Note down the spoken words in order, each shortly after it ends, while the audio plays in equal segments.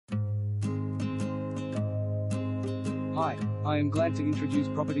Hi, I am glad to introduce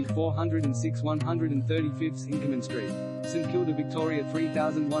property 406 135th Inkerman Street, St Kilda, Victoria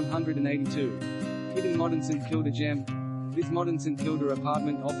 3182. Hidden modern St Kilda gem. This modern St Kilda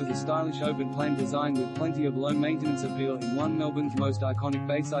apartment offers a stylish open-plan design with plenty of low-maintenance appeal in one Melbourne's most iconic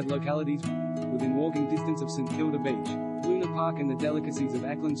bayside localities. Within walking distance of St Kilda Beach, Luna Park and the delicacies of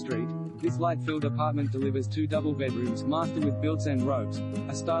Auckland Street, this light-filled apartment delivers 2 double bedrooms master with built-in robes,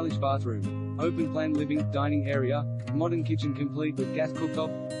 a stylish bathroom, open-plan living, dining area, modern kitchen complete with gas cooktop,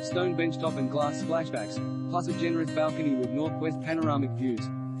 stone benchtop and glass splashbacks, plus a generous balcony with northwest panoramic views.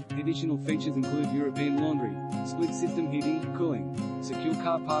 Additional features include European laundry, split system heating, cooling, secure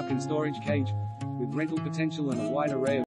car park and storage cage, with rental potential and a wide array of